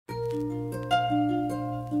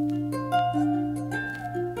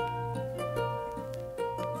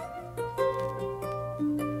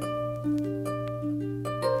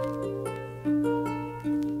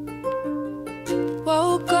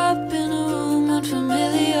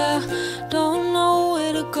I don't know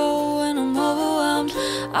where to go when I'm overwhelmed.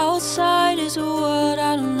 Outside is a world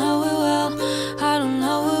I don't know it well. I don't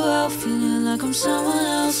know it well, feeling like I'm someone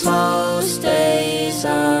else. Most days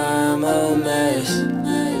I'm a mess.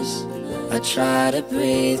 I try to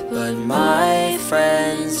breathe, but my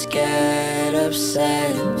friends get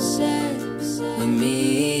upset with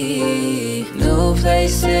me. New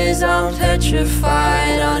places, I'm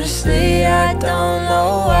petrified. Honestly, I don't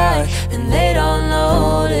know why. And they don't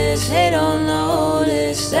notice, they don't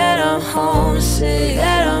notice that I'm homesick,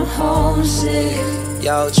 that I'm homesick.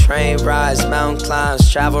 Yo, train rides, mountain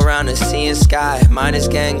climbs, travel around the sea and sky. Mine is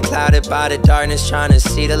getting clouded by the darkness, trying to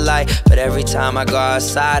see the light. But every time I go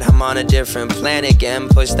outside, I'm on a different planet, getting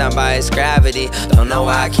pushed down by its gravity. Don't know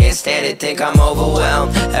why I can't stand it, think I'm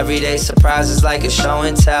overwhelmed. Everyday surprises like a show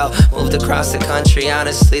and tell. Moved across the country,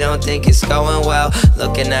 honestly don't think it's going well.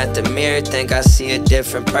 Looking at the mirror, think I see a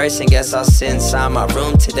different person. Guess I'll sit inside my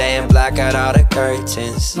room today and black out all the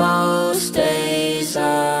curtains. Most days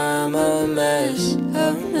I'm a mess.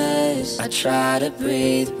 I try to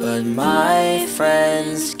breathe, but my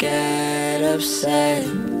friends get upset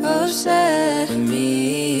with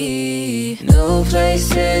me. New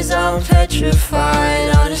places, I'm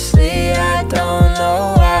petrified. Honestly, I don't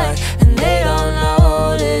know why. And they don't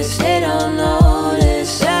notice, they don't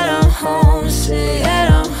notice that I'm homesick,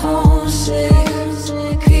 that I'm homesick.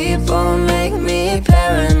 People make me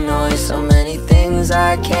paranoid, so many things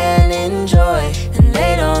I can't